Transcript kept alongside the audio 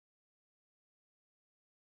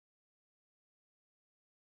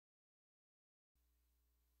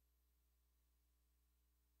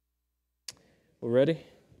We're ready?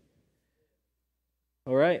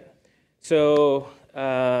 All right. So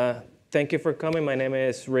thank you for coming. My name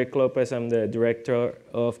is Rick Lopez. I'm the Director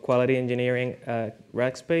of Quality Engineering at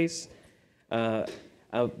Rackspace. I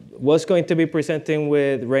was going to be presenting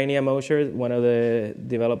with Rainia Mosher, one of the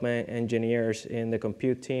development engineers in the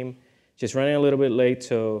compute team. She's running a little bit late,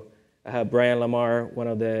 so I have Brian Lamar, one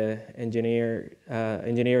of the engineers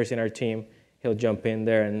in our team. He'll jump in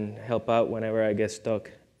there and help out whenever I get stuck.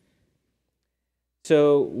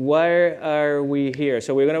 So why are we here?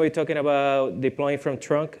 So we're going to be talking about deploying from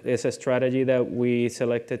trunk. It's a strategy that we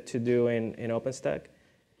selected to do in OpenStack,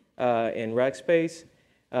 in Rackspace.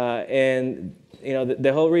 And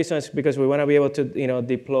the whole reason is because we want to be able to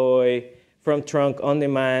deploy from trunk on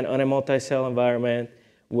demand on a multi-cell environment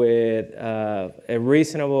with a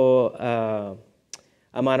reasonable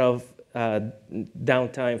amount of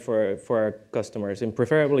downtime for our customers, and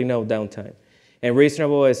preferably no downtime. And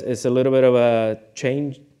reasonable is a little bit of a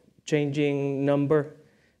changing number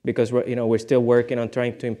because we're still working on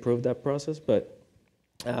trying to improve that process, but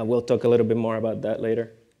we'll talk a little bit more about that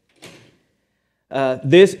later.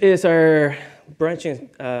 This is our branching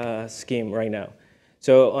scheme right now.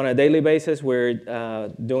 So on a daily basis, we're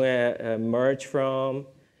doing a merge from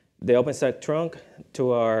the OpenStack trunk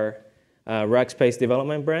to our Rackspace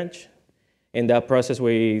development branch. In that process,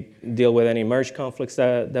 we deal with any merge conflicts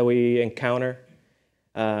that we encounter.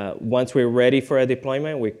 Once we're ready for a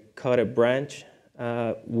deployment, we cut a branch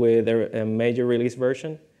with a major release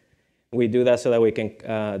version. We do that so that we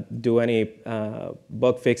can do any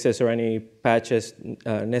bug fixes or any patches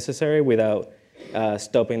necessary without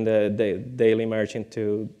stopping the daily merge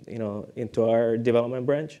into our development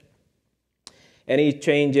branch. Any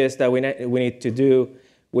changes that we need to do,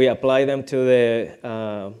 we apply them to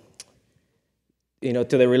the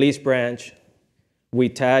to the release branch. We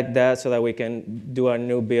tag that so that we can do our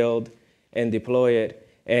new build and deploy it.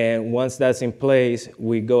 And once that's in place,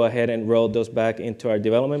 we go ahead and roll those back into our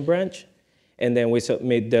development branch. And then we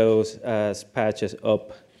submit those as patches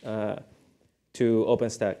up to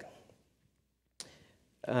OpenStack.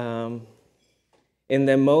 In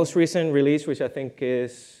the most recent release, which I think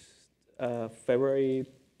is February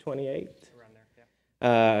 28th, around there,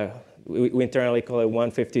 yeah. We internally call it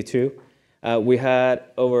 152. We had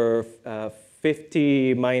over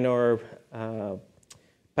 50 minor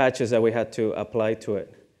patches that we had to apply to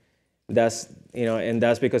it. That's and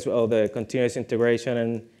that's because of all the continuous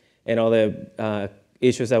integration and all the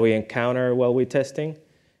issues that we encounter while we're testing.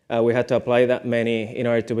 We had to apply that many in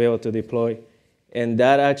order to be able to deploy, and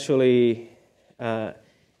that actually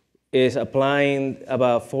is applying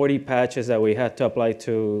about 40 patches that we had to apply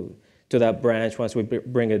to that branch once we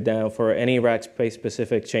bring it down for any Rackspace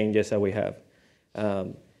specific changes that we have.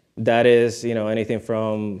 That is, anything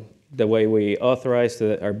from the way we authorize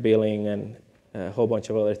to our billing and a whole bunch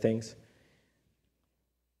of other things.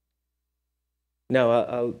 Now,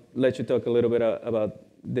 I'll let you talk a little bit about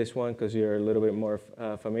this one because you're a little bit more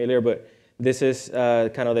familiar, but this is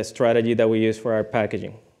kind of the strategy that we use for our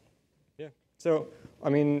packaging. Yeah, so, I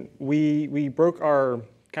mean, we broke our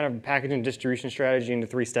kind of packaging distribution strategy into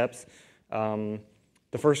 3 steps. The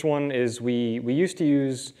first one is we used to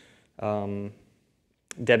use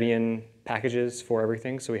Debian packages for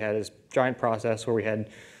everything. So we had this giant process where we had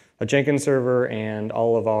a Jenkins server and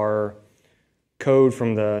all of our code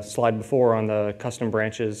from the slide before on the custom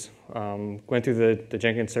branches went through the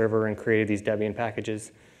Jenkins server and created these Debian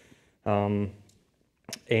packages. And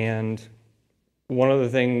one of the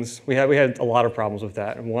things, we had a lot of problems with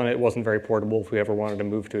that. One, it wasn't very portable if we ever wanted to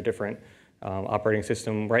move to a different operating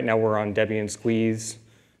system. Right now we're on Debian Squeeze,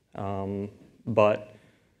 but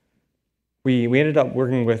we ended up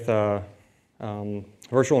working with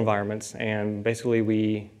virtual environments, and basically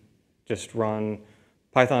we just run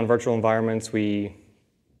Python virtual environments. We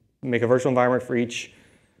make a virtual environment for each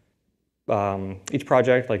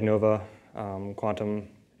project, like Nova, Quantum,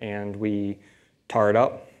 and we tar it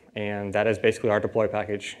up, and that is basically our deploy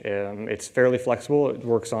package. It's fairly flexible. It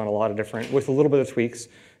works on a lot of different, with a little bit of tweaks,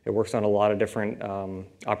 it works on a lot of different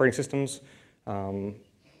operating systems.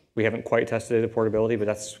 We haven't quite tested the portability, but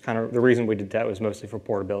that's kind of the reason we did that was mostly for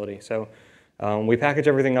portability. So we package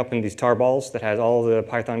everything up in these tar balls that has all the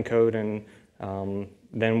Python code, and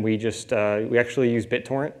then we just we actually use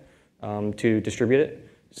BitTorrent to distribute it.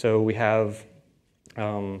 So we have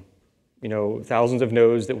thousands of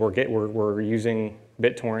nodes that we're using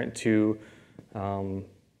BitTorrent to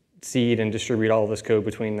seed and distribute all of this code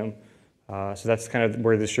between them. So that's kind of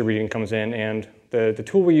where the distributing comes in, and the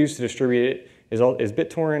tool we use to distribute it is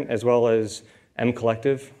BitTorrent as well as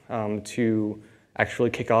mcollective to actually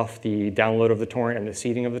kick off the download of the torrent and the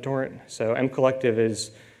seeding of the torrent. So mcollective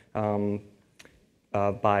is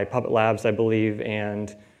by Puppet Labs, I believe,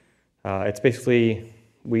 and it's basically,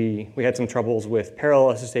 we had some troubles with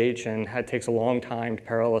parallel SSH, and it takes a long time to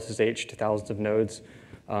parallel SSH to thousands of nodes.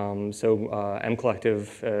 So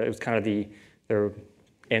mCollective, it was kind of their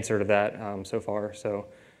answer to that so far. So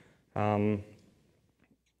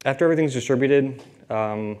after everything's distributed,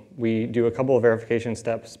 we do a couple of verification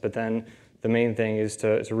steps, but then the main thing is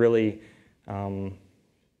to really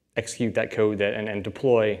execute that code and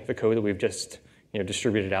deploy the code that we've just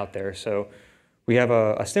distributed out there. So we have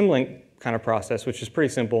a symlink kind of process, which is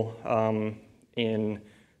pretty simple. On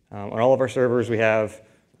all of our servers, we have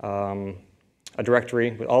a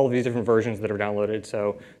directory with all of these different versions that are downloaded.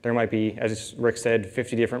 So there might be, as Rick said,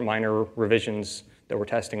 50 different minor revisions that we're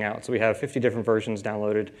testing out. So we have 50 different versions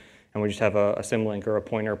downloaded, and we just have a symlink or a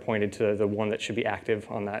pointer pointed to the one that should be active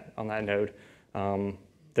on that node.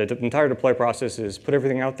 The entire deploy process is put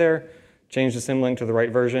everything out there, change the symlink to the right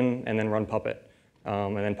version, and then run Puppet.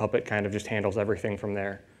 And then Puppet kind of just handles everything from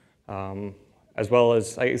there. As well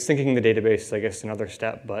as syncing the database, I guess, another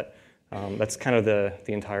step, but that's kind of the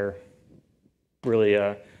entire, really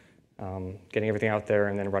getting everything out there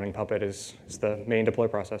and then running Puppet is the main deploy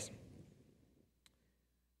process.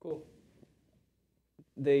 Cool.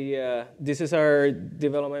 This is our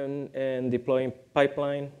development and deploying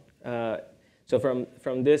pipeline. So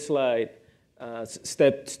from this slide,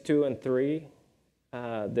 steps 2 and 3,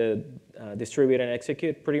 the distribute and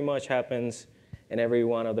execute pretty much happens in every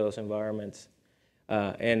one of those environments.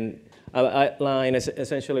 And I'll outline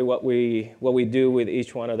essentially what we do with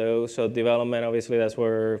each one of those. So development, obviously, that's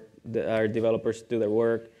where our developers do their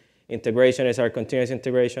work. Integration is our continuous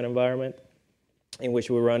integration environment in which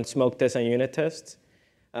we run smoke tests and unit tests.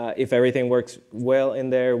 If everything works well in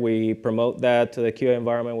there, we promote that to the QA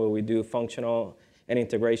environment where we do functional and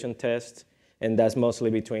integration tests. And that's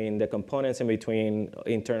mostly between the components and between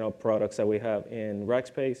internal products that we have in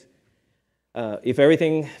Rackspace. If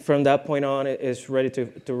everything from that point on is ready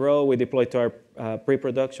to roll, we deploy to our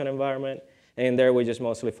pre-production environment. And in there, we just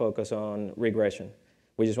mostly focus on regression.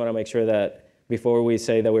 We just want to make sure that before we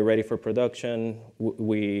say that we're ready for production,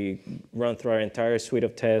 we run through our entire suite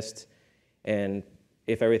of tests. And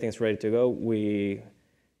if everything's ready to go, we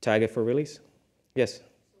tag it for release. Yes?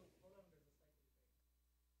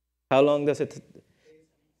 How long does it?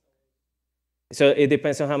 So it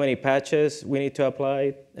depends on how many patches we need to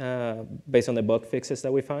apply based on the bug fixes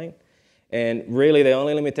that we find. And really, the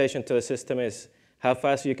only limitation to the system is how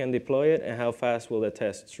fast you can deploy it and how fast will the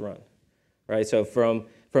tests run, right? So from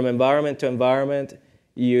environment to environment,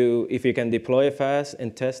 if you can deploy it fast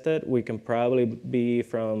and test it, we can probably be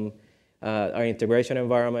from our integration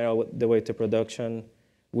environment all the way to production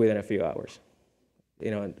within a few hours.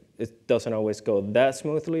 It doesn't always go that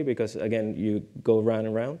smoothly because, again, you go round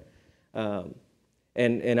and round.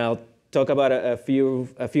 And I'll talk about a few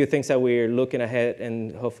things that we're looking ahead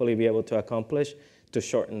and hopefully be able to accomplish to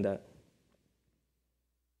shorten that.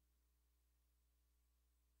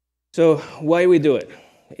 So why we do it?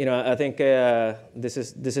 I think this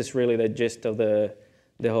is really the gist of the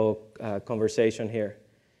whole conversation here.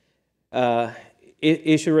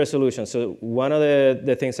 Issue resolution. So one of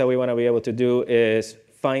the things that we want to be able to do is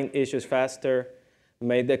find issues faster,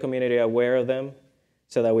 make the community aware of them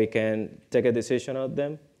so that we can take a decision on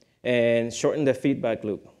them, and shorten the feedback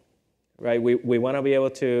loop, right? We want to be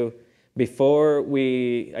able to,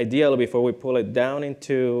 ideally before we pull it down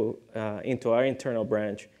into our internal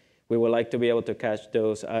branch, we would like to be able to catch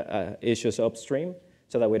those issues upstream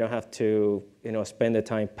so that we don't have to spend the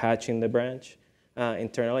time patching the branch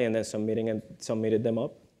internally and then submitting them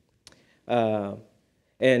up.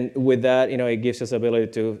 And with that, it gives us the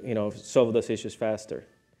ability to solve those issues faster.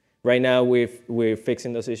 Right now, we're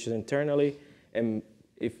fixing those issues internally. And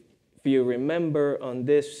if you remember on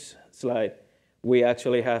this slide, we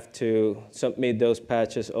actually have to submit those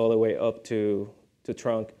patches all the way up to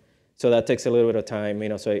trunk. So that takes a little bit of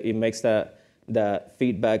time, so it makes that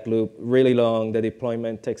feedback loop really long. The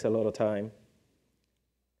deployment takes a lot of time.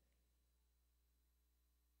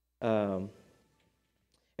 And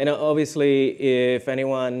obviously, if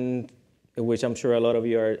anyone, which I'm sure a lot of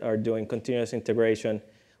you are doing continuous integration,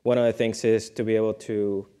 one of the things is to be able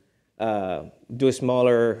to do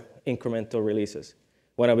smaller incremental releases.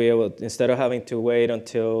 Want to be able, instead of having to wait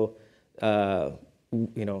until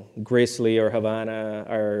Grizzly or Havana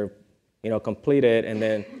are completed and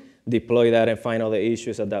then deploy that and find all the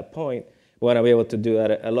issues at that point, we want to be able to do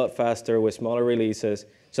that a lot faster with smaller releases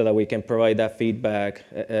so that we can provide that feedback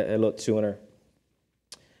a lot sooner.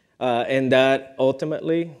 And that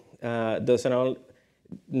ultimately doesn't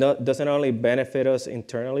only benefit us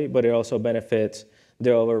internally, but it also benefits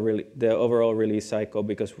the overall release cycle,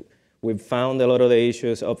 because We've found a lot of the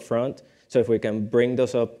issues up front, so if we can bring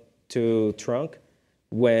those up to trunk,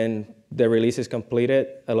 when the release is completed,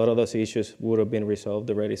 a lot of those issues would have been resolved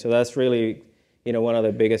already. So that's really, one of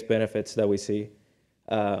the biggest benefits that we see.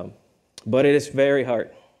 But it is very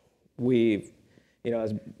hard.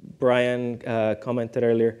 As Brian commented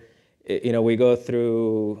earlier, we go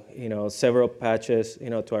through, several patches,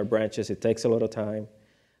 to our branches. It takes a lot of time,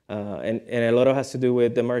 and a lot of it has to do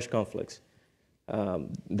with the merge conflicts.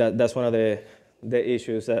 That's one of the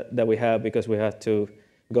issues that we have, because we have to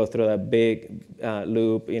go through that big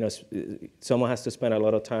loop. Someone has to spend a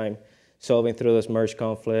lot of time solving through those merge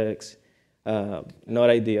conflicts. Not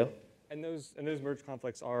ideal. And those merge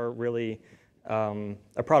conflicts are really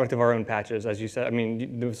a product of our own patches, as you said. I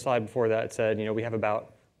mean, the slide before that said, we have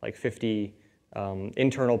about like 50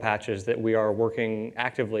 internal patches that we are working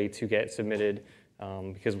actively to get submitted,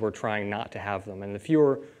 because we're trying not to have them. And the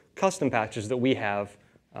fewer custom patches that we have,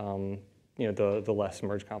 the less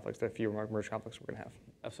merge conflicts, the fewer merge conflicts we're going to have.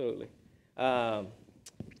 Absolutely.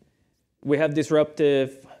 We have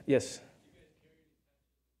disruptive, yes.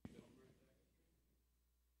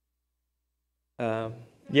 Yeah,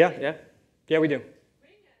 we do.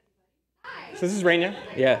 So this is Raina.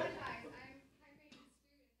 Yeah.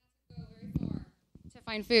 To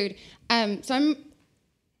find food. So I'm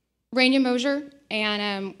Raina Mosier,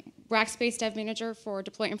 and Rackspace Dev Manager for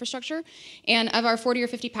Deploy Infrastructure. And of our 40 or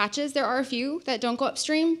 50 patches, there are a few that don't go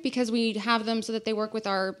upstream because we have them so that they work with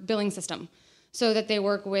our billing system, so that they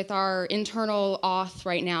work with our internal auth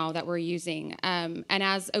right now that we're using. And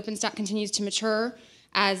as OpenStack continues to mature,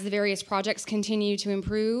 as the various projects continue to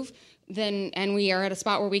improve, and we are at a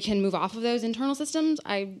spot where we can move off of those internal systems,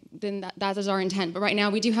 then that is our intent. But right now,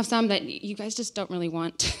 we do have some that you guys just don't really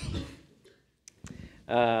want.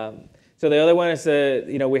 So the other one is,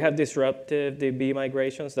 we have disruptive DB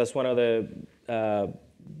migrations. That's one of the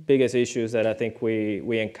biggest issues that I think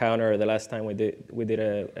we encountered the last time we did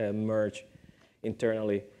a merge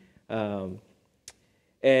internally, and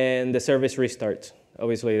the service restarts.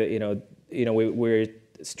 Obviously, we're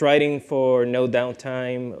striding for no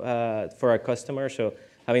downtime for our customers, so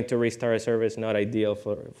having to restart a service is not ideal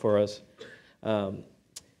for us.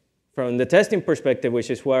 From the testing perspective,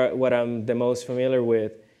 which is what I'm the most familiar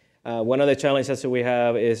with, one of the challenges that we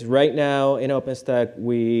have is right now in OpenStack,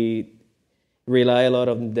 we rely a lot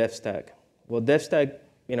on DevStack. Well, DevStack,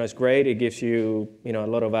 is great. It gives you, a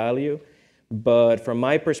lot of value. But from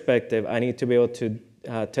my perspective, I need to be able to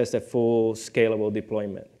test a full scalable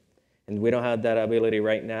deployment. And we don't have that ability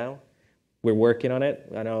right now. We're working on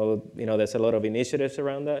it. I know, there's a lot of initiatives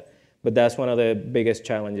around that, but that's one of the biggest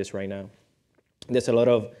challenges right now. There's a lot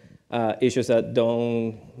of issues that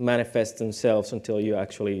don't manifest themselves until you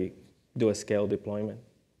actually do a scale deployment.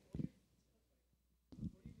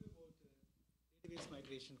 Database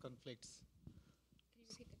migration conflicts.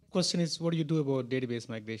 Question is, what do you do about database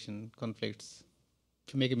migration conflicts?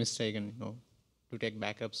 If you make a mistake and to take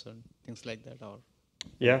backups and things like that, or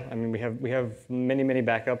yeah, I mean, we have many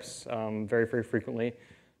backups very frequently.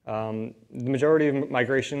 The majority of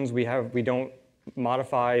migrations we don't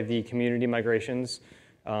modify the community migrations.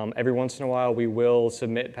 Every once in a while, we will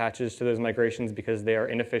submit patches to those migrations because they are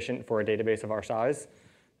inefficient for a database of our size.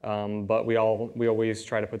 But we always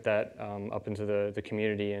try to put that up into the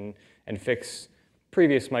community and fix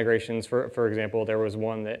previous migrations. For example, there was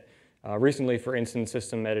one that recently for instance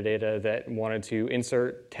system metadata that wanted to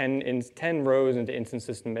insert 10 rows into instance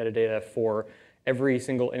system metadata for every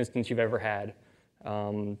single instance you've ever had,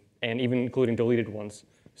 and even including deleted ones.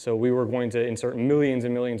 So we were going to insert millions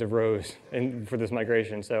and millions of rows for this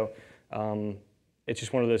migration. So it's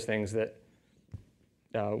just one of those things that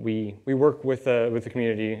we work with the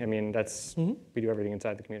community. I mean, we do everything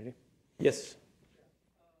inside the community. Yes.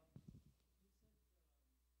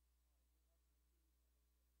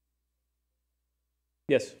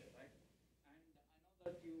 Yes. And I know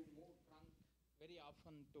that you move very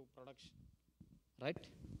often to production, right?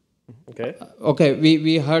 Okay. Okay.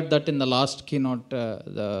 We heard that in the last keynote,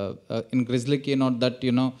 in Grizzly keynote, that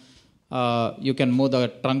you can move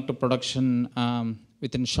the trunk to production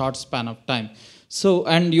within short span of time. So,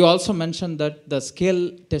 and you also mentioned that the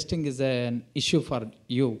scale testing is an issue for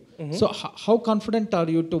you. Mm-hmm. So, how confident are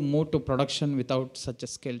you to move to production without such a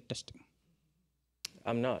scale testing?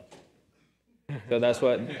 I'm not. So that's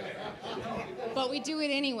what. But we do it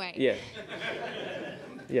anyway. Yeah.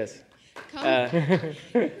 Yes.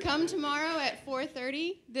 Come tomorrow at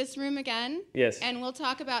 4:30, this room again. Yes. And we'll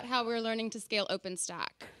talk about how we're learning to scale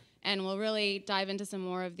OpenStack, and we'll really dive into some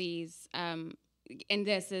more of these. And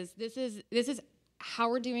this is how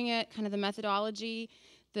we're doing it, kind of the methodology,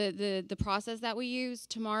 the process that we use.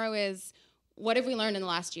 Tomorrow is what have we learned in the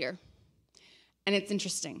last year? and it's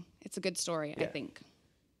interesting. It's a good story, I think.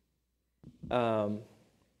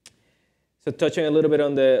 So touching a little bit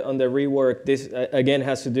on the rework, this again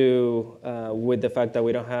has to do with the fact that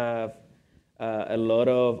we don't have a lot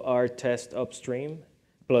of our tests upstream.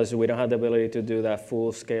 Plus, we don't have the ability to do that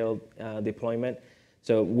full-scale deployment.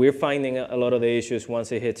 So we're finding a lot of the issues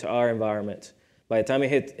once it hits our environment. By the time it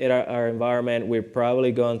hits our environment, we've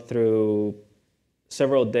probably gone through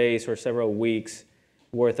several days or several weeks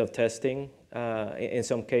worth of testing in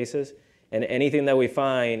some cases. And anything that we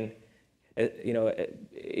find,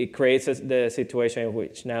 it creates the situation in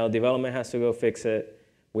which now development has to go fix it.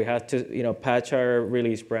 We have to, patch our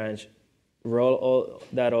release branch, roll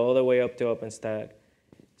that all the way up to OpenStack.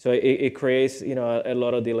 So it creates, a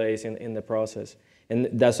lot of delays in the process. And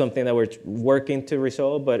that's something that we're working to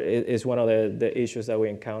resolve, but it's one of the issues that we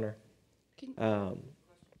encounter.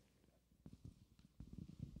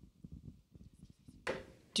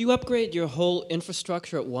 Do you upgrade your whole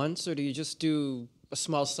infrastructure at once, or do you just do a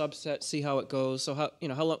small subset, see how it goes? So how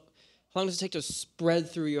long does it take to spread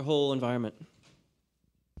through your whole environment?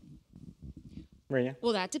 Maria?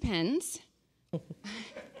 Well, that depends.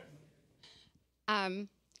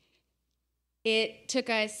 It took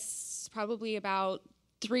us probably about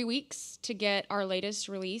 3 weeks to get our latest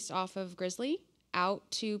release off of Grizzly out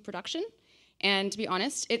to production. And to be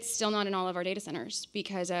honest, it's still not in all of our data centers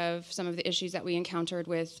because of some of the issues that we encountered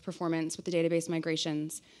with performance, with the database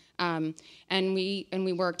migrations. And we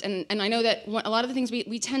worked, and I know that a lot of the things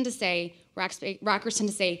we tend to say, Rackers tend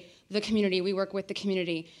to say, the community, we work with the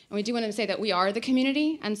community. And we do want to say that we are the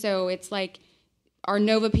community, and so it's like our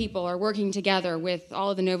Nova people are working together with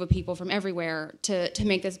all of the Nova people from everywhere to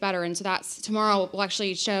make this better. And so that's, tomorrow we'll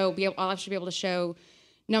actually I'll actually be able to show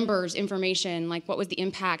numbers, information, like what was the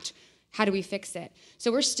impact, how do we fix it?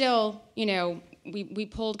 So we're still, we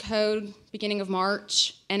pulled code beginning of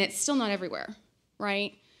March, and it's still not everywhere,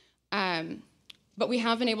 right? But we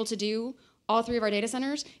have been able to do all 3 of our data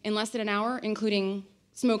centers in less than an hour, including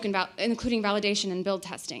including validation and build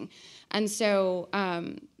testing. And so,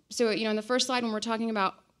 in the first slide, when we're talking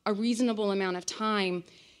about a reasonable amount of time,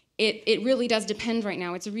 it really does depend right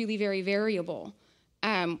now. It's really very variable.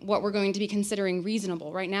 What we're going to be considering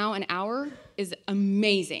reasonable. Right now, an hour is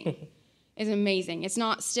amazing. It's amazing. It's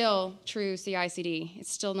not still true CI/CD.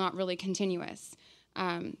 It's still not really continuous.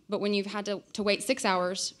 But when you've had to wait 6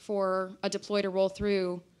 hours for a deploy to roll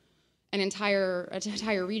through an entire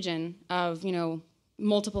region of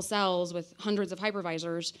multiple cells with hundreds of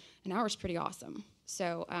hypervisors, an hour is pretty awesome.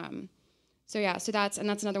 So that's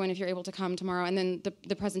another one if you're able to come tomorrow. And then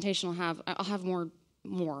the presentation I'll have more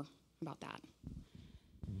about that.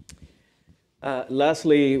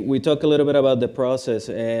 Lastly, we talk a little bit about the process,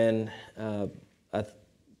 and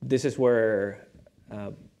this is where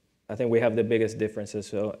I think we have the biggest differences.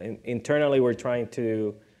 So internally, we're trying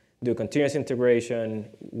to do continuous integration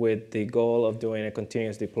with the goal of doing a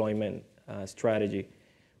continuous deployment strategy.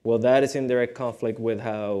 Well, that is in direct conflict with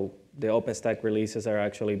how the OpenStack releases are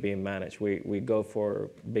actually being managed. We go for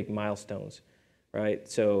big milestones, right?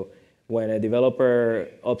 So when a developer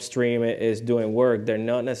upstream is doing work, they're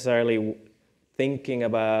not necessarily thinking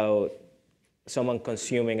about someone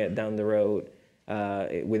consuming it down the road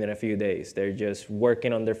within a few days. They're just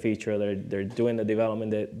working on their feature. They're doing the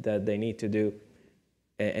development that they need to do,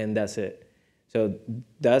 and that's it. So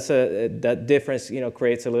that difference,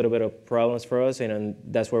 creates a little bit of problems for us, and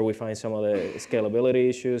that's where we find some of the scalability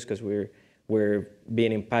issues because we're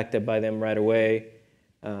being impacted by them right away,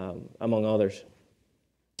 among others.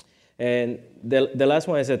 And the last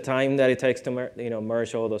one is the time that it takes to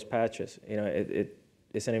merge all those patches.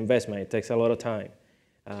 It's an investment. It takes a lot of time.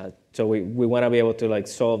 So we want to be able to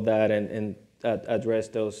solve that and address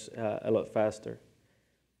those a lot faster.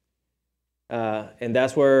 And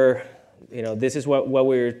that's where this is what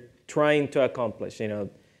we're trying to accomplish.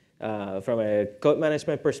 From a code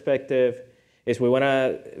management perspective, is we want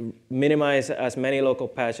to minimize as many local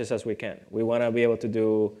patches as we can. We want to be able to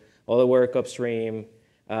do all the work upstream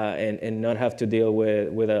and not have to deal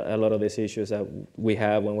with a lot of these issues that we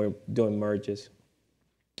have when we're doing merges.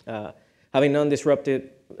 Having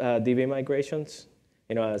non-disrupted DB migrations,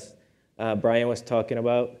 as Brian was talking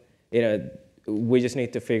about, we just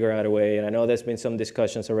need to figure out a way. And I know there's been some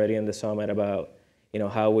discussions already in the summit about,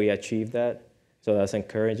 how we achieve that. So that's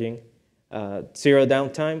encouraging. Zero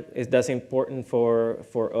downtime that's important for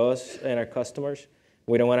us and our customers.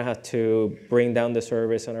 We don't want to have to bring down the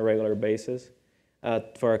service on a regular basis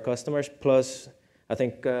for our customers. Plus, I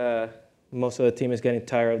think most of the team is getting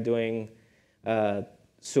tired of doing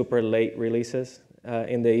super late releases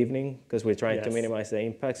in the evening because we're trying to minimize the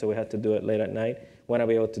impact. So we have to do it late at night. We want to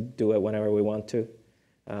be able to do it whenever we want to.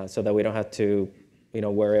 so that we don't have to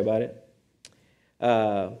worry about it.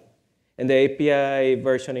 And the API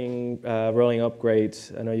versioning, rolling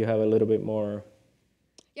upgrades, I know you have a little bit more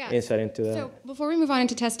insight into that. So before we move on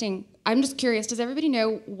into testing, I'm just curious, does everybody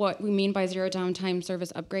know what we mean by zero downtime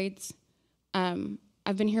service upgrades?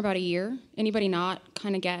 I've been here about a year. Anybody not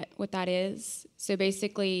kind of get what that is? So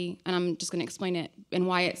basically, and I'm just going to explain it and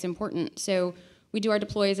why it's important. So we do our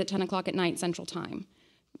deploys at 10 o'clock at night Central Time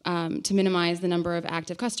to minimize the number of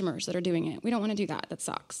active customers that are doing it. We don't want to do that. That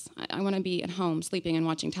sucks. I want to be at home sleeping and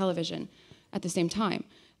watching television at the same time.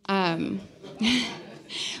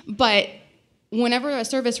 But whenever a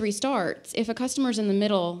service restarts, if a customer's in the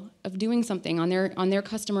middle of doing something on their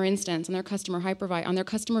customer instance, on their customer hypervisor, on their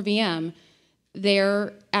customer VM,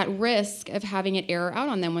 they're at risk of having it error out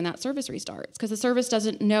on them when that service restarts, because the service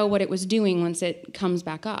doesn't know what it was doing once it comes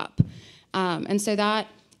back up. And so that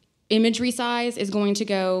image resize is going to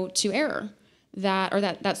go to error.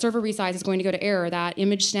 That server resize is going to go to error. That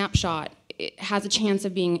image snapshot, it has a chance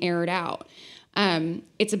of being errored out.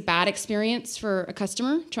 It's a bad experience for a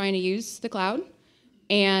customer trying to use the cloud.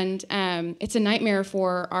 And it's a nightmare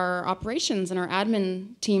for our operations and our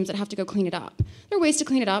admin teams that have to go clean it up. There are ways to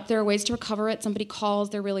clean it up. There are ways to recover it. Somebody calls,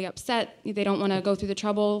 they're really upset. They don't want to go through the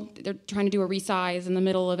trouble. They're trying to do a resize in the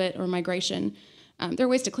middle of it or migration. There are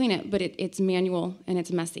ways to clean it, but it's manual and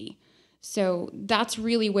it's messy. So that's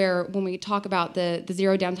really where, when we talk about the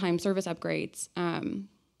zero downtime service upgrades,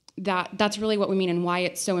 that's really what we mean and why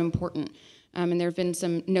it's so important. And there have been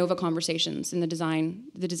some Nova conversations in the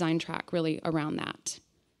design track really around that.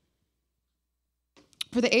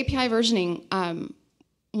 For the API versioning,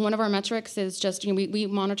 one of our metrics is just, we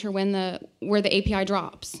monitor where the API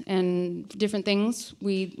drops, and different things.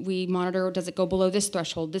 We monitor, does it go below this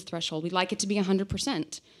threshold, this threshold? We'd like it to be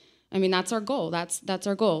 100%. I mean, that's our goal. That's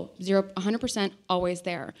our goal. 100% always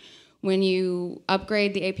there. When you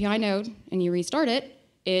upgrade the API node and you restart it,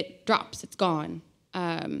 it drops. It's gone.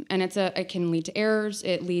 And it can lead to errors.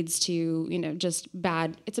 It leads to just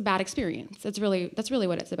bad. It's a bad experience. That's really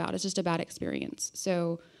what it's about. It's just a bad experience.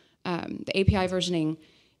 So the API versioning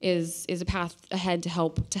is a path ahead to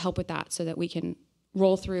help with that, so that we can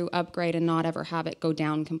roll through, upgrade, and not ever have it go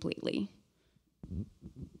down completely.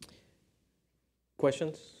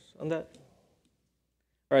 Questions on that?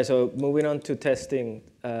 All right. So moving on to testing.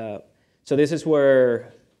 So this is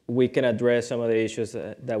where we can address some of the issues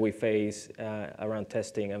that we face around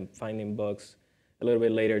testing and finding bugs a little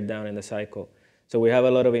bit later down in the cycle. So we have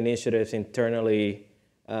a lot of initiatives internally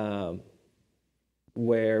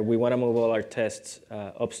where we want to move all our tests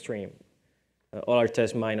upstream, all our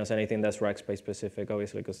tests minus anything that's Rackspace specific,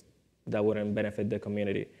 obviously, because that wouldn't benefit the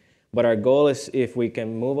community. But our goal is, if we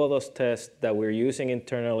can move all those tests that we're using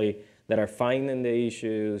internally that are finding the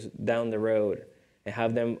issues down the road and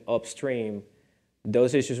have them upstream,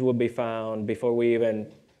 those issues will be found before we even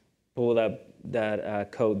pull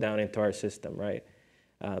that code down into our system, right?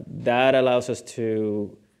 That allows us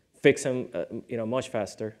to fix them, much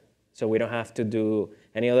faster, so we don't have to do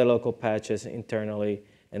any other local patches internally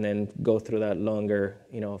and then go through that longer,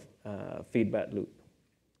 feedback loop.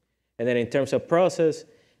 And then in terms of process,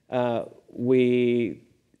 we're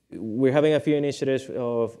having a few initiatives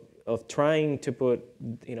of trying to put,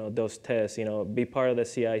 those tests, be part of the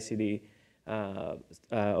CI/CD.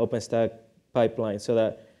 OpenStack pipeline, so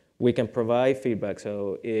that we can provide feedback.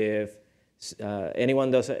 So if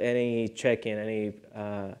anyone does any check-in,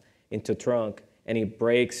 into trunk, and it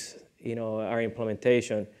breaks, our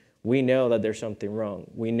implementation, we know that there's something wrong.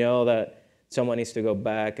 We know that someone needs to go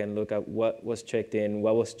back and look at what was checked in,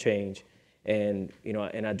 what was changed, and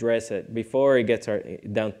and address it before it gets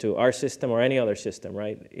down to our system or any other system,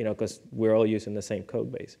 right? Because we're all using the same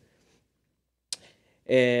code base.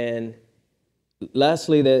 And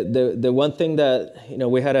lastly, the one thing that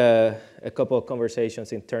we had a couple of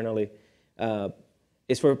conversations internally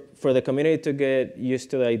is for the community to get used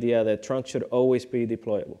to the idea that trunk should always be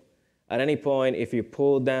deployable. At any point, if you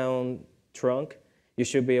pull down trunk, you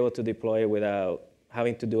should be able to deploy it without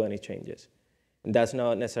having to do any changes. And that's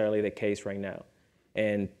not necessarily the case right now.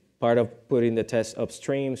 And part of putting the test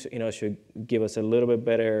upstream, should give us a little bit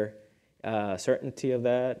better certainty of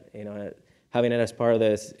that. Having it as part of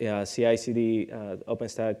the CI/CD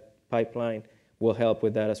OpenStack pipeline will help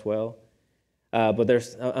with that as well. But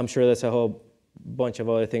I'm sure there's a whole bunch of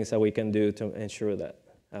other things that we can do to ensure that.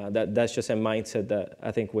 That's just a mindset that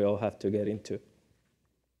I think we all have to get into.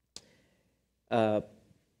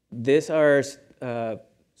 These are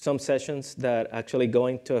some sessions that actually go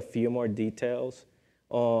into a few more details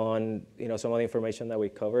on some of the information that we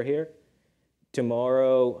cover here.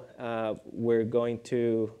 Tomorrow we're going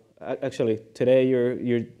to. Actually, today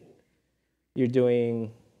you're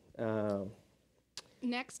doing.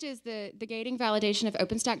 Next is the gating validation of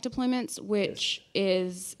OpenStack deployments, which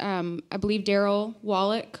is, I believe, Daryl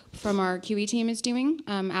Wallach from our QE team is doing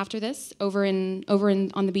after this over in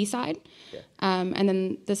on the B side. Yeah. And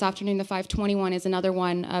then this afternoon, the 521 is another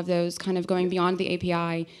one of those kind of going beyond the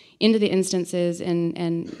API into the instances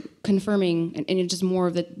and confirming and just more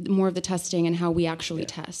of the testing and how we actually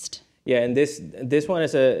test. Yeah, and this one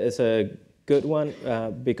is a good one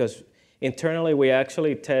because internally we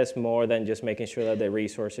actually test more than just making sure that the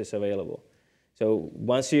resource is available. So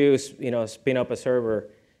once you spin up a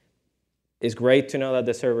server, it's great to know that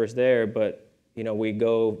the server is there, but we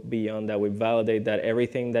go beyond that. We validate that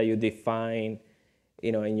everything that you define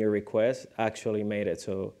in your request actually made it.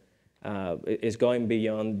 So it's going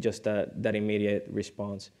beyond just that immediate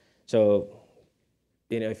response. So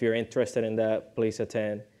if you're interested in that, please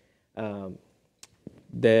attend.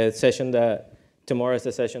 The session tomorrow is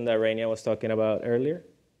the session that Rania was talking about earlier.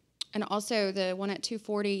 And also the one at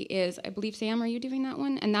 240 is, I believe, Sam, are you doing that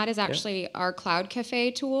one? And that is actually our Cloud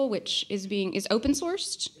Cafe tool, which is open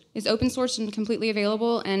sourced and completely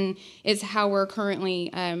available, and is how we're currently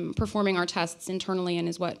performing our tests internally, and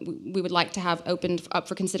is what we would like to have opened up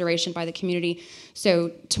for consideration by the community.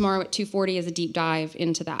 So tomorrow at 240 is a deep dive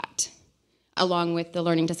into that, along with the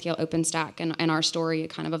Learning to Scale OpenStack and our story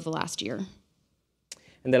kind of the last year.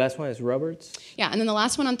 And the last one is Robert's? Yeah, and then the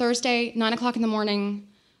last one on Thursday, 9 o'clock in the morning,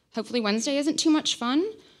 hopefully Wednesday isn't too much fun,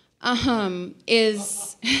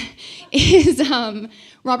 is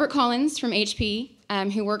Robert Collins from HP,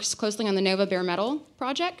 who works closely on the Nova bare metal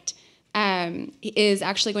project, is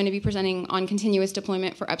actually going to be presenting on continuous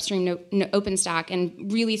deployment for upstream OpenStack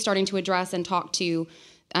and really starting to address and talk to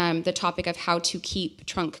the topic of how to keep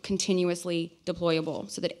Trunk continuously deployable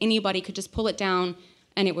so that anybody could just pull it down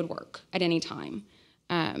and it would work at any time.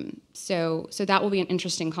 So that will be an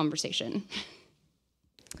interesting conversation.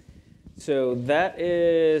 So that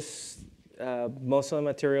is most of the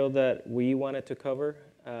material that we wanted to cover.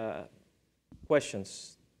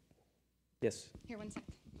 Questions? Yes? Here, one sec.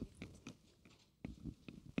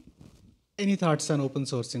 Any thoughts on open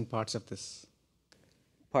sourcing parts of this?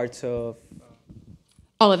 Parts of?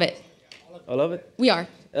 All of it. All of it? We are.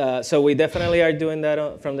 So we definitely are doing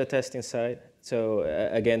that from the testing side. So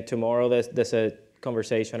again, tomorrow there's a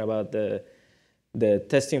conversation about the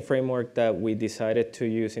testing framework that we decided to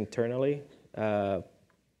use internally.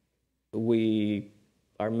 We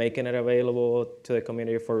are making it available to the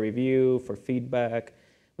community for review, for feedback.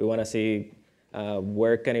 We want to see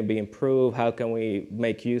where can it be improved, how can we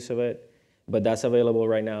make use of it. But that's available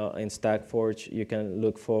right now in StackForge. You can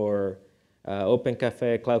look for Open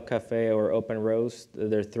Cafe, Cloud Cafe, or Open Roast.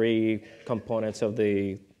 There are 3 components of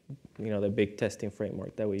the big testing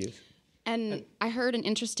framework that we use. And I heard an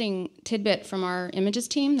interesting tidbit from our images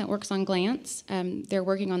team that works on Glance. They're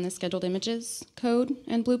working on the scheduled images code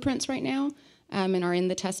and blueprints right now, and are in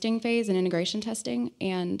the testing phase and integration testing.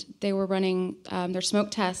 And they were running their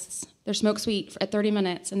smoke tests, their smoke suite at 30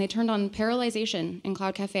 minutes, and they turned on parallelization in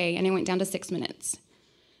Cloud Cafe, and it went down to 6 minutes.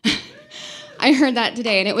 I heard that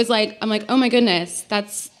today, and it was like, I'm like, oh my goodness,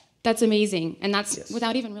 that's amazing, and that's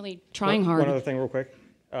without even really trying hard. One other thing, real quick,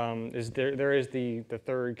 is there is the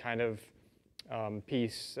third kind of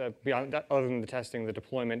piece beyond that, other than the testing,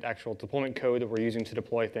 the actual deployment code that we're using to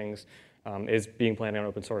deploy things is being planned on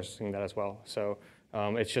open sourcing that as well. So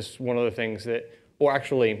it's just one of the things that, or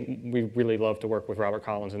actually, we really love to work with Robert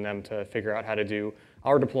Collins and them to figure out how to do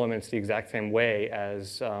our deployments the exact same way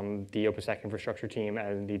as the OpenStack infrastructure team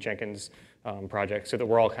and the Jenkins project, so that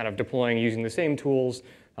we're all kind of deploying using the same tools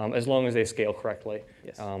as long as they scale correctly.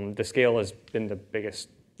 Yes. The scale has been the biggest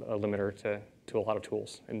limiter to a lot of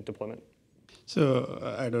tools in deployment. So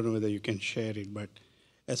I don't know whether you can share it, but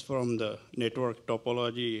as from the network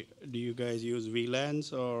topology, do you guys use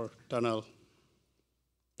VLANs or tunnel?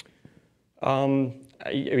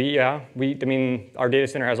 Yeah, I mean, our data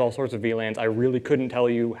center has all sorts of VLANs. I really couldn't tell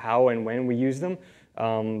you how and when we use them.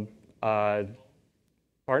 Pardon?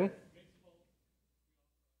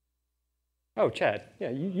 Oh, Chad. Yeah,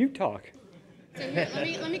 you talk. So here,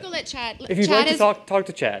 let me go let Chad. If you'd Chad like to talk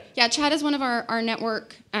to Chad. Yeah, Chad is one of our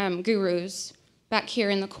network gurus back here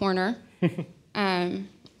in the corner.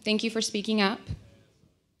 Thank you for speaking up.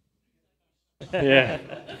 Yeah.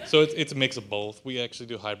 So it's a mix of both. We actually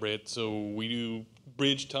do hybrid. So we do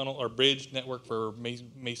bridge tunnel or bridge network for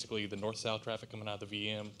basically the north-south traffic coming out of the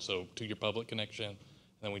VM, so to your public connection. And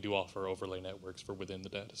then we do offer overlay networks for within the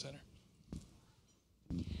data center.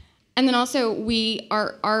 And then also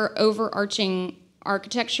our overarching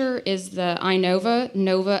architecture is the iNova,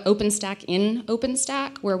 Nova OpenStack in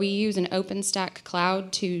OpenStack, where we use an OpenStack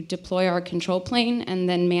cloud to deploy our control plane and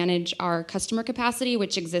then manage our customer capacity,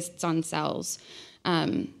 which exists on cells.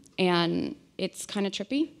 And it's kind of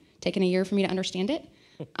trippy, taken a year for me to understand it.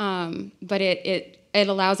 But it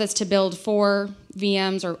allows us to build 4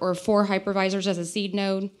 VMs or 4 hypervisors as a seed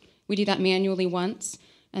node. We do that manually once,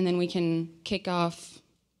 and then we can kick off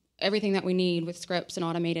everything that we need with scripts and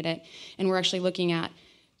automated it. And we're actually looking at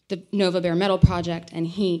the Nova bare metal project and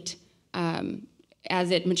Heat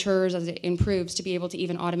as it matures, as it improves, to be able to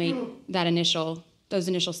even automate those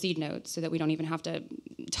initial seed nodes so that we don't even have to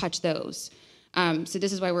touch those. So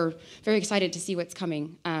this is why we're very excited to see what's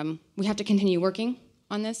coming. We have to continue working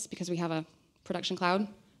on this because we have a production cloud,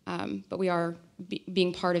 but we are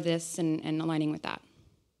being part of this and aligning with that.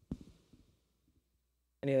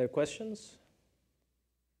 Any other questions?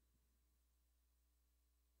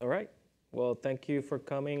 All right. Well, thank you for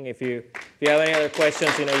coming. If you have any other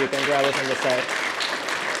questions, you can grab us on the side.